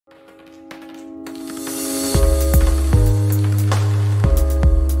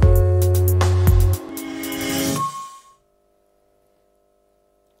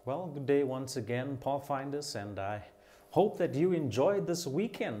Good day once again, Pathfinders, and I hope that you enjoyed this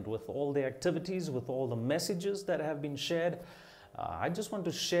weekend with all the activities, with all the messages that have been shared. I just want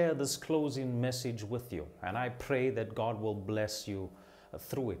to share this closing message with you, and I pray that God will bless you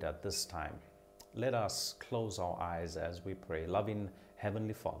through it at this time. Let us close our eyes as we pray. Loving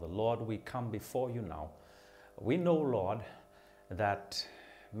Heavenly Father, Lord, we come before you now. We know, Lord, that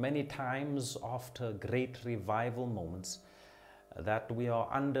many times after great revival moments, that we are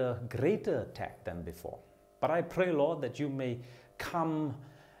under greater attack than before. But I pray, Lord, that you may come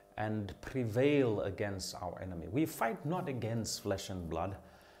and prevail against our enemy. We fight not against flesh and blood,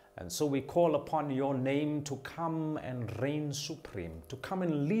 and so we call upon your name to come and reign supreme, to come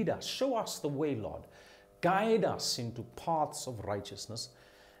and lead us. Show us the way, Lord. Guide us into paths of righteousness,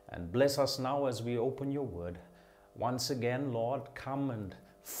 and bless us now as we open your word. Once again, Lord, come and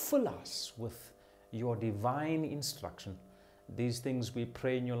fill us with your divine instruction. These things we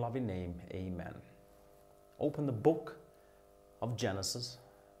pray in your loving name. Amen. Open the book of Genesis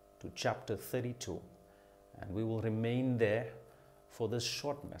to chapter 32, and we will remain there for this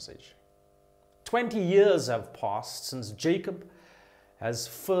short message. 20 years have passed since Jacob has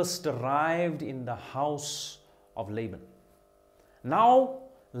first arrived in the house of Laban. Now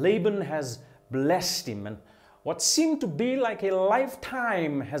Laban has blessed him, and what seemed to be like a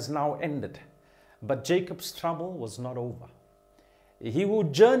lifetime has now ended. But Jacob's trouble was not over. He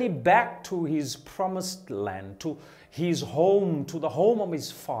would journey back to his promised land, to his home, to the home of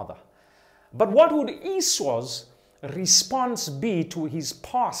his father. But what would Esau's response be to his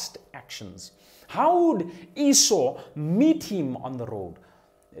past actions? How would Esau meet him on the road?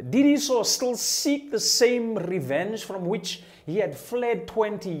 Did Esau still seek the same revenge from which he had fled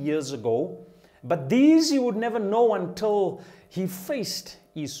 20 years ago? But these he would never know until he faced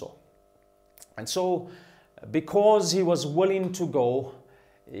Esau. And so, because he was willing to go,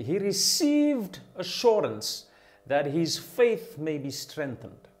 he received assurance that his faith may be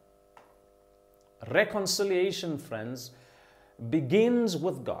strengthened. Reconciliation, friends, begins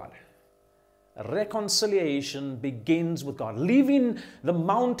with God. Reconciliation begins with God. Leaving the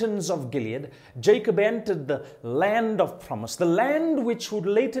mountains of Gilead, Jacob entered the land of promise, the land which would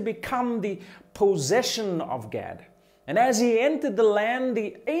later become the possession of Gad. And as he entered the land,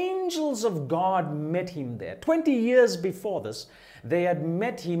 the angels of God met him there. 20 years before this, they had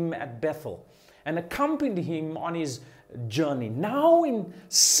met him at Bethel and accompanied him on his journey. Now, in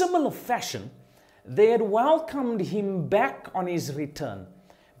similar fashion, they had welcomed him back on his return.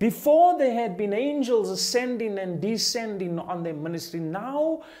 Before, there had been angels ascending and descending on their ministry.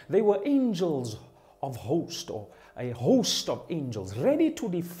 Now, they were angels of host, or a host of angels, ready to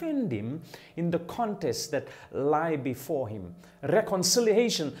defend him in the contest that lie before him.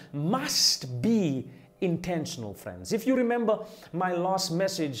 Reconciliation must be intentional, friends. If you remember my last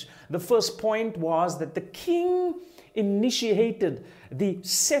message, the first point was that the king initiated the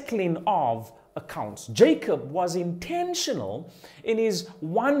settling of accounts. Jacob was intentional in his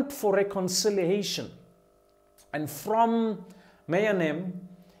want for reconciliation. And from Mahanaim,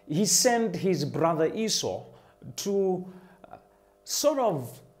 he sent his brother Esau to sort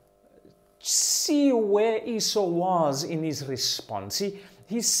of see where Esau was in his response.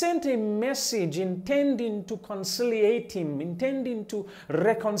 He sent a message intending to conciliate him, intending to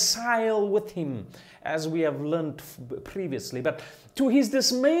reconcile with him, as we have learned previously. But to his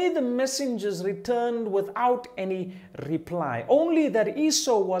dismay, the messengers returned without any reply, only that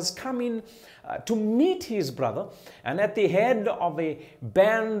Esau was coming to meet his brother, and at the head of a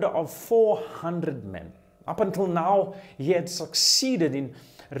band of 400 men. Up until now, he had succeeded in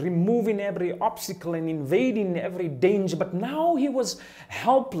removing every obstacle and invading every danger, but now he was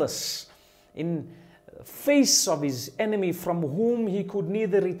helpless in face of his enemy, from whom he could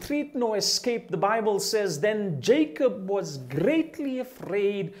neither retreat nor escape. The Bible says, then Jacob was greatly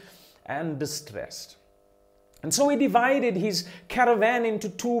afraid and distressed. And so he divided his caravan into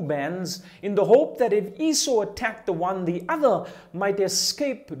two bands in the hope that if Esau attacked the one, the other might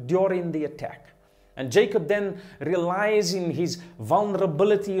escape during the attack. And Jacob then, realizing his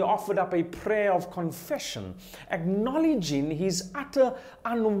vulnerability, offered up a prayer of confession, acknowledging his utter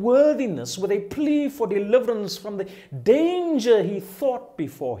unworthiness with a plea for deliverance from the danger he thought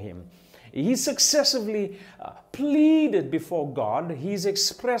before him. He successively pleaded before God his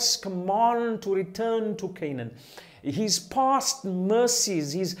express command to return to Canaan, his past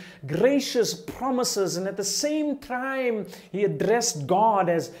mercies, his gracious promises, and at the same time he addressed God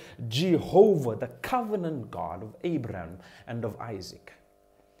as Jehovah, the covenant God of Abraham and of Isaac.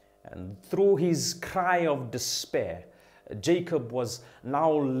 And through his cry of despair, Jacob was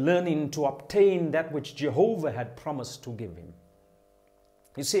now learning to obtain that which Jehovah had promised to give him.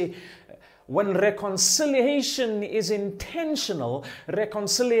 You see, when reconciliation is intentional,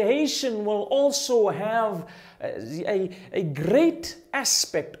 reconciliation will also have a great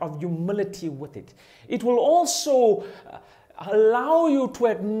aspect of humility with it. It will also allow you to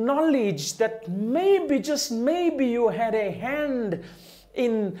acknowledge that maybe, just maybe, you had a hand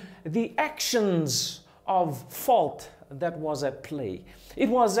in the actions of fault that was at play. It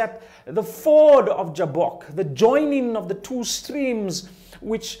was at the ford of Jabbok, the joining of the two streams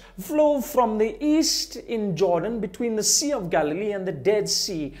which flow from the east in Jordan between the Sea of Galilee and the Dead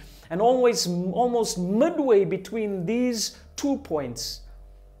Sea, and almost midway between these 2 points,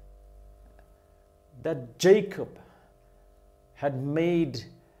 that Jacob had made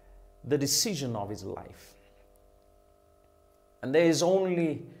the decision of his life. And there is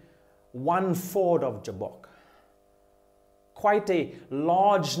only one ford of Jabbok. Quite a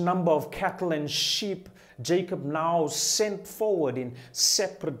large number of cattle and sheep Jacob now sent forward in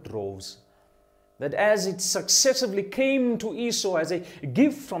separate droves, that as it successively came to Esau as a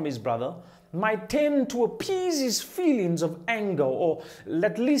gift from his brother, might tend to appease his feelings of anger, or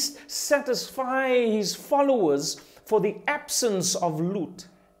at least satisfy his followers for the absence of loot.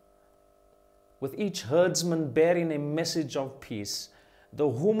 With each herdsman bearing a message of peace, the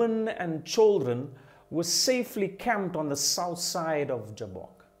women and children were safely camped on the south side of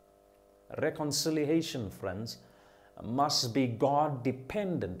Jabbok. Reconciliation, friends, must be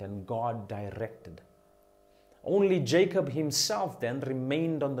God-dependent and God-directed. Only Jacob himself then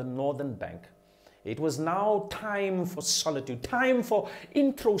remained on the northern bank. It was now time for solitude, time for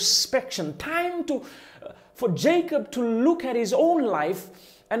introspection, time for Jacob to look at his own life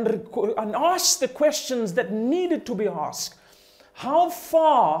and ask the questions that needed to be asked. How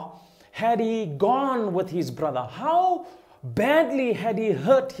far had he gone with his brother? How badly had he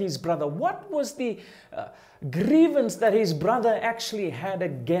hurt his brother? What was the grievance that his brother actually had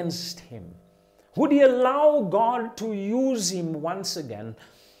against him? Would he allow God to use him once again?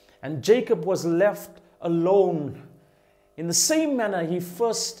 And Jacob was left alone in the same manner he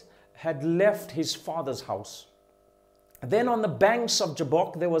first had left his father's house. Then on the banks of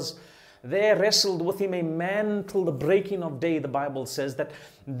Jabbok there wrestled with him a man till the breaking of day. The Bible says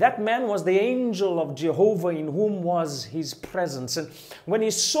that man was the angel of Jehovah, in whom was his presence. And when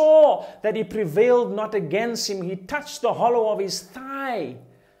he saw that he prevailed not against him, he touched the hollow of his thigh.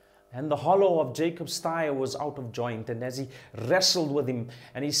 And the hollow of Jacob's thigh was out of joint. And as he wrestled with him,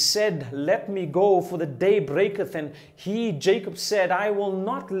 and he said, "Let me go, for the day breaketh." And Jacob said, "I will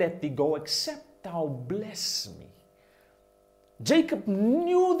not let thee go, except thou bless me." Jacob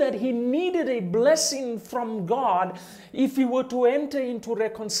knew that he needed a blessing from God if he were to enter into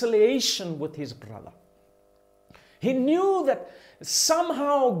reconciliation with his brother. He knew that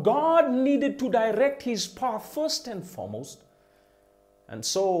somehow God needed to direct his path first and foremost. And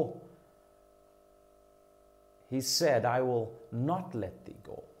so he said, "I will not let thee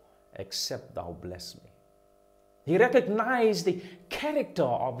go, except thou bless me." He recognized the character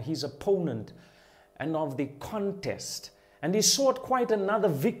of his opponent and of the contest. And he sought quite another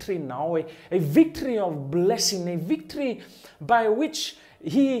victory now, a victory of blessing, a victory by which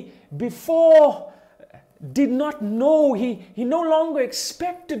he before did not know. He no longer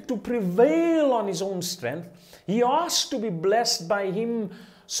expected to prevail on his own strength. He asked to be blessed by him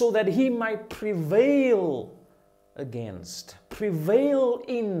so that he might prevail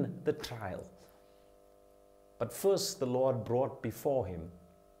in the trial. But first the Lord brought before him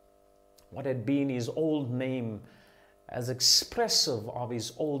what had been his old name, as expressive of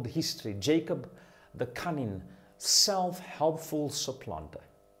his old history: Jacob, the cunning, self-helpful supplanter.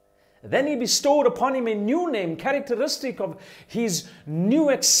 Then he bestowed upon him a new name, characteristic of his new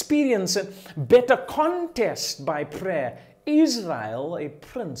experience and better contest by prayer: Israel, a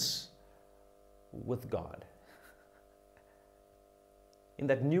prince with God. In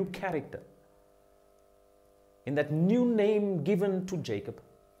that new character, in that new name given to Jacob,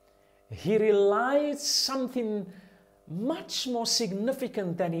 he realized something much more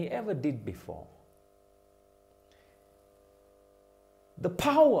significant than he ever did before. The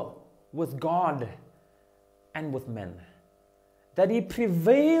power with God and with men, that he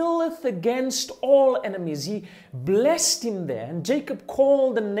prevaileth against all enemies. He blessed him there, and Jacob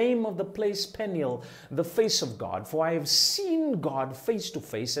called the name of the place Peniel, the face of God. For I have seen God face to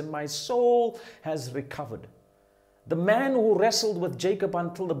face, and my soul has recovered. The man who wrestled with Jacob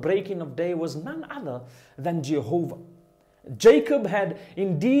until the breaking of day was none other than Jehovah. Jacob had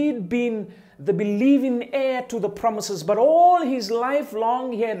indeed been the believing heir to the promises, but all his life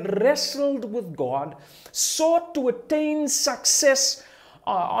long he had wrestled with God, sought to attain success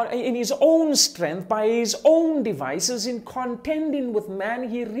in his own strength, by his own devices, in contending with man,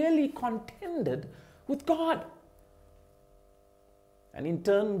 he really contended with God. And in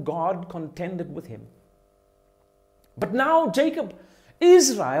turn, God contended with him. But now Jacob,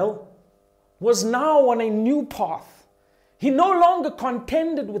 Israel, was now on a new path. He no longer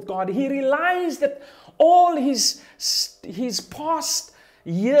contended with God. He realized that all his past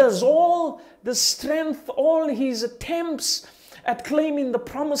years, all the strength, all his attempts at claiming the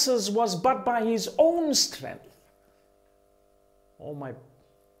promises was but by his own strength. Oh, my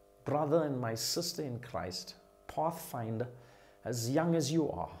brother and my sister in Christ, pathfinder, as young as you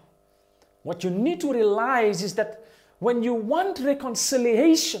are, what you need to realize is that when you want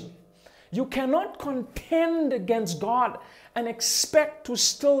reconciliation, you cannot contend against God and expect to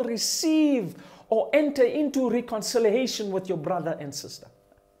still receive or enter into reconciliation with your brother and sister.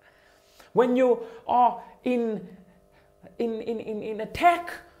 When you are in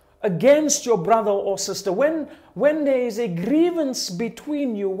attack against your brother or sister, when there is a grievance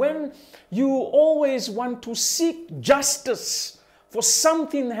between you, when you always want to seek justice for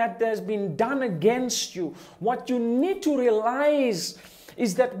something that has been done against you, what you need to realize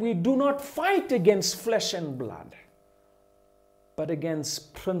is that we do not fight against flesh and blood, but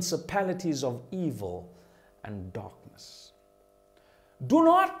against principalities of evil and darkness. Do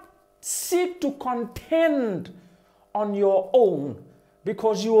not seek to contend on your own,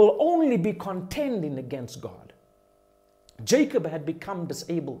 because you will only be contending against God. Jacob had become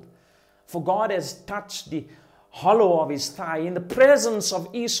disabled, for God has touched the hollow of his thigh. In the presence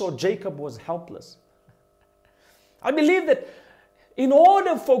of Esau, Jacob was helpless. I believe that in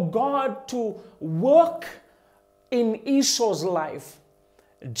order for God to work in Esau's life,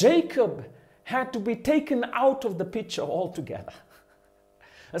 Jacob had to be taken out of the picture altogether.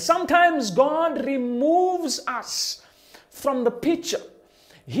 Sometimes God removes us from the picture.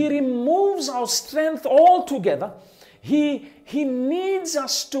 He removes our strength altogether. He needs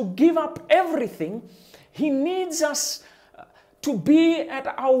us to give up everything. He needs us to be at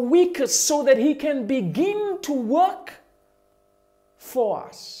our weakest so that He can begin to work for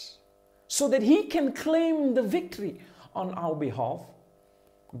us, so that He can claim the victory on our behalf.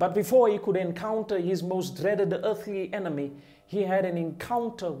 But before he could encounter his most dreaded earthly enemy, he had an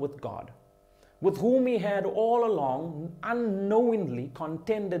encounter with God, with whom he had all along unknowingly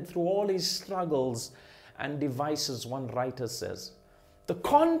contended through all his struggles and devices, one writer says. The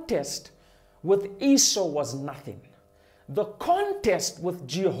contest with Esau was nothing. The contest with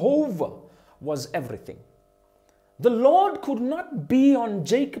Jehovah was everything. The Lord could not be on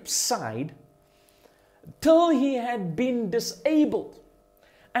Jacob's side till he had been disabled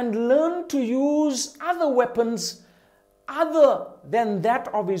and learned to use other weapons other than that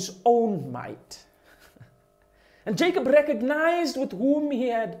of his own might. And Jacob recognized with whom he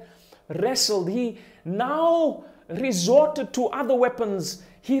had wrestled. He now resorted to other weapons.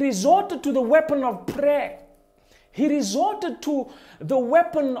 He resorted to the weapon of prayer. He resorted to the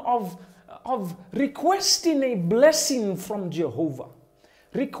weapon of requesting a blessing from Jehovah,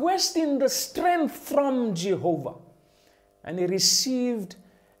 requesting the strength from Jehovah. And he received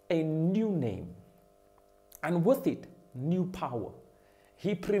a new name, and with it, new power.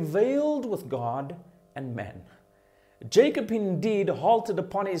 He prevailed with God and man. Jacob indeed halted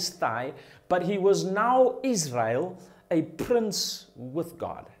upon his thigh, but he was now Israel, a prince with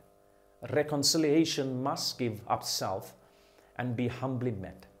God. Reconciliation must give up self and be humbly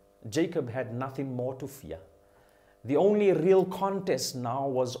met. Jacob had nothing more to fear. The only real contest now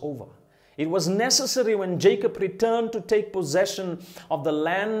was over. It was necessary when Jacob returned to take possession of the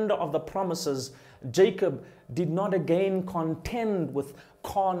land of the promises. Jacob did not again contend with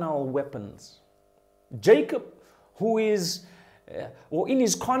carnal weapons. Jacob, who is, or in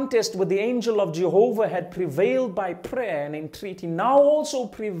his contest with the angel of Jehovah, had prevailed by prayer and entreaty, now also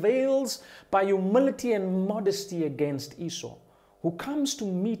prevails by humility and modesty against Esau, who comes to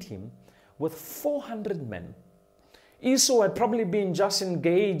meet him with 400 men. Esau had probably been just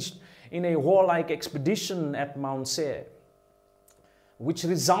engaged in a warlike expedition at Mount Seir, which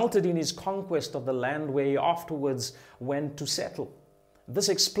resulted in his conquest of the land where he afterwards went to settle. This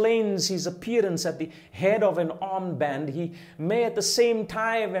explains his appearance at the head of an armed band. He may at the same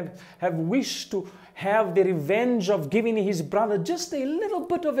time have wished to have the revenge of giving his brother just a little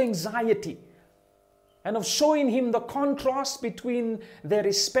bit of anxiety and of showing him the contrast between their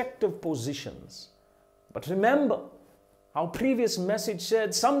respective positions. But remember, our previous message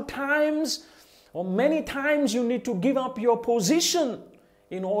said sometimes or many times you need to give up your position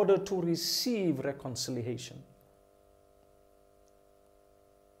in order to receive reconciliation.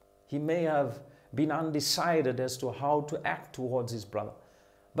 He may have been undecided as to how to act towards his brother.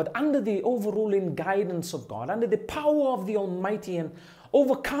 but under the overruling guidance of God, under the power of the Almighty, and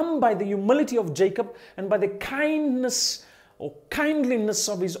overcome by the humility of Jacob and by the kindness or kindliness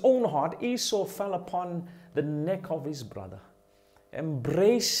of his own heart, Esau fell upon the neck of his brother,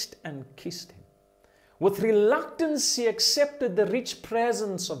 embraced and kissed him. With reluctance, he accepted the rich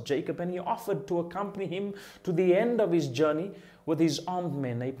presents of Jacob, and he offered to accompany him to the end of his journey with his armed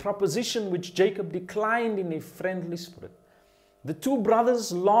men, a proposition which Jacob declined in a friendly spirit. The two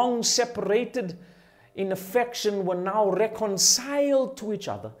brothers, long separated in affection, were now reconciled to each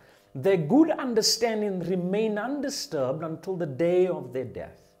other. Their good understanding remained undisturbed until the day of their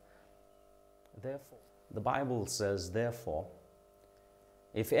death. Therefore, the Bible says, therefore,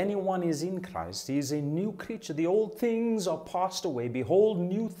 if anyone is in Christ, he is a new creature. The old things are passed away. Behold,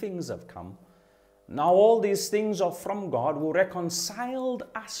 new things have come. Now all these things are from God, who reconciled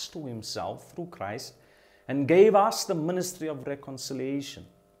us to himself through Christ and gave us the ministry of reconciliation.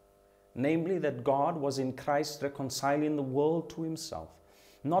 Namely, that God was in Christ reconciling the world to himself,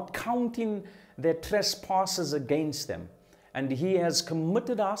 not counting their trespasses against them. And he has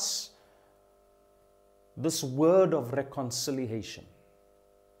committed us this word of reconciliation.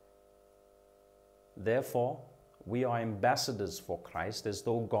 Therefore, we are ambassadors for Christ, as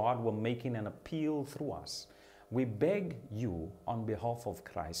though God were making an appeal through us. We beg you, on behalf of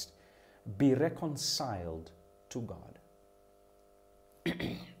Christ, be reconciled to God.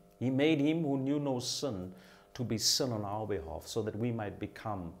 He made him who knew no sin to be sin on our behalf, so that we might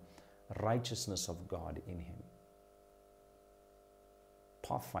become righteousness of God in him.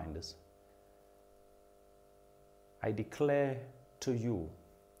 Pathfinders, I declare to you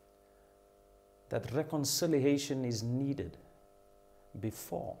that reconciliation is needed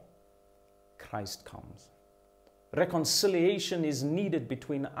before Christ comes. Reconciliation is needed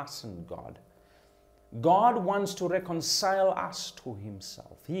between us and God. God wants to reconcile us to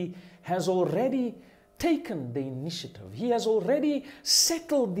himself. He has already taken the initiative. He has already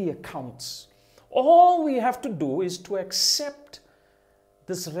settled the accounts. All we have to do is to accept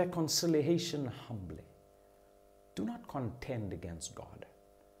this reconciliation humbly. Do not contend against God,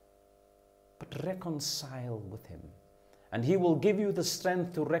 but reconcile with him, and he will give you the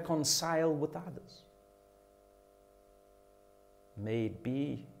strength to reconcile with others. May it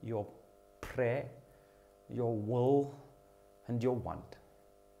be your prayer, your will, and your want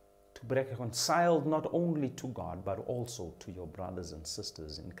to be reconciled not only to God, but also to your brothers and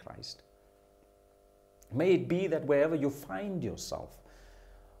sisters in Christ. May it be that wherever you find yourself,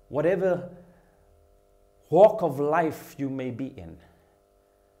 whatever walk of life you may be in,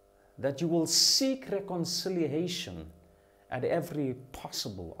 that you will seek reconciliation at every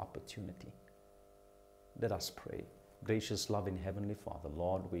possible opportunity. Let us pray. Gracious, loving Heavenly Father,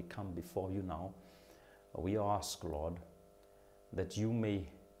 Lord, we come before you now. We ask, Lord, that you may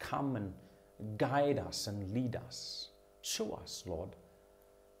come and guide us and lead us. Show us, Lord,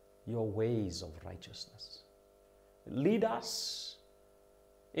 your ways of righteousness. Lead us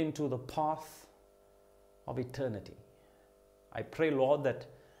into the path of eternity. I pray, Lord, that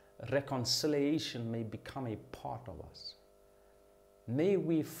reconciliation may become a part of us. May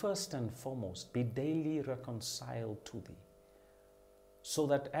we first and foremost be daily reconciled to thee, so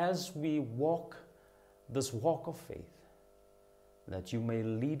that as we walk this walk of faith, that you may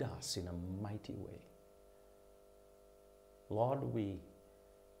lead us in a mighty way. Lord, we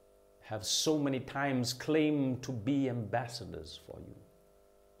have so many times claimed to be ambassadors for you.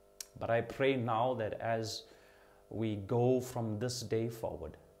 But I pray now that as we go from this day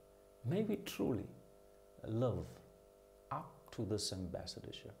forward, may we truly live up to this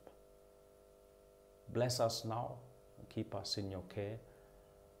ambassadorship. Bless us now and keep us in your care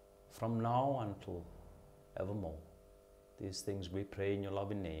from now until evermore. These things we pray in your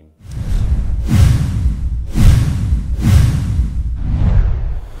loving name.